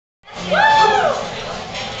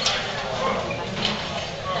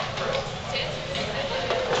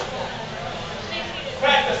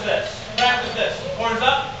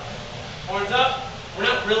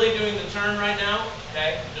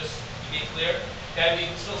clear. Okay, but you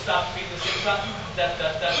can still stop repeating the same stuff. Da da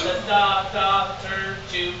da da da da. Turn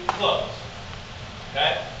to close.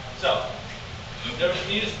 Okay, so can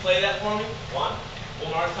you just play that for me? One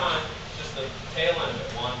more time. Just the tail end of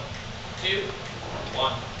it. 1, 2,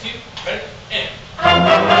 1, 2. Ready? And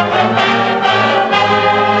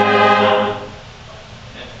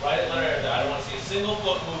right letter there. I don't want to see a single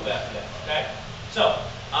foot move after that. Okay. So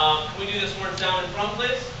can we do this words down in front,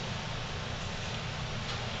 please?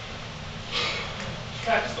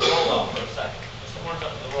 Practice the roll off for a second. Just the horns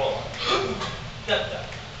up to the roll off. Da da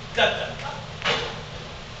da da.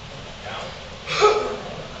 Down.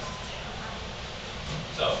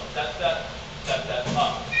 So da da da da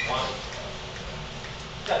up. 1.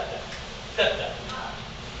 Da da da da.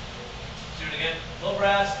 Do it again. Little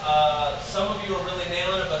brass. Some of you are really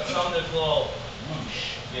nailing it, but some there's a little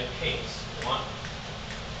whoosh. You have cakes. 1.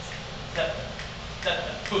 Da da da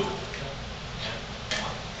da. Boom. 1.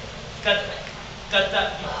 Da da. Da, da.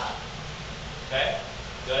 Okay,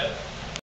 good.